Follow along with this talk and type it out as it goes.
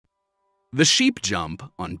The sheep jump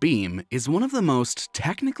on beam is one of the most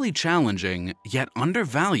technically challenging yet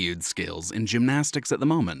undervalued skills in gymnastics at the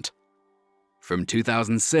moment. From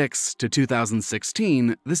 2006 to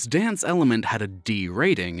 2016, this dance element had a D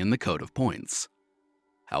rating in the Code of Points.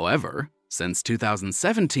 However, since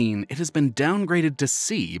 2017, it has been downgraded to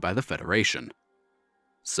C by the Federation.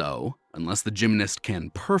 So, unless the gymnast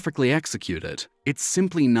can perfectly execute it, it's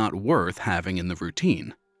simply not worth having in the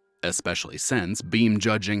routine, especially since beam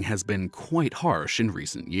judging has been quite harsh in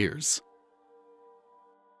recent years.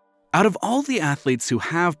 Out of all the athletes who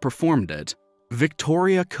have performed it,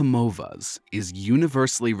 Viktoria Komova's is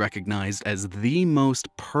universally recognized as the most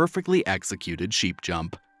perfectly executed sheep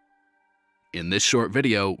jump. In this short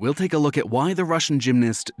video, we'll take a look at why the Russian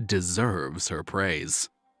gymnast deserves her praise.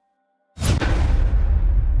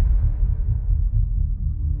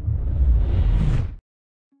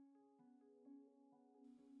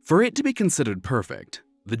 For it to be considered perfect,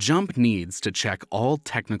 the jump needs to check all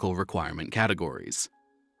technical requirement categories.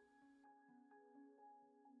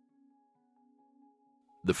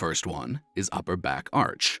 The first one is upper back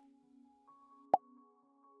arch.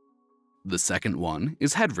 The second one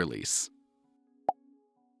is head release.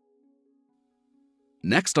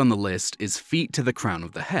 Next on the list is feet to the crown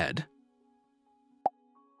of the head,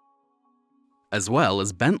 as well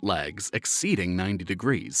as bent legs exceeding 90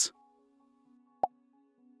 degrees.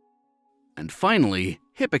 And finally,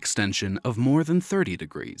 hip extension of more than 30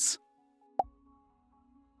 degrees.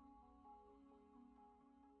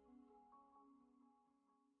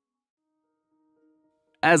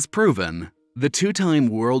 As proven, the two-time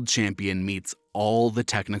world champion meets all the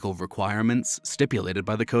technical requirements stipulated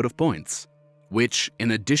by the Code of Points, which,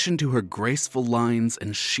 in addition to her graceful lines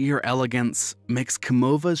and sheer elegance, makes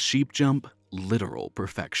Komova's sheep jump literal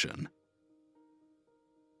perfection.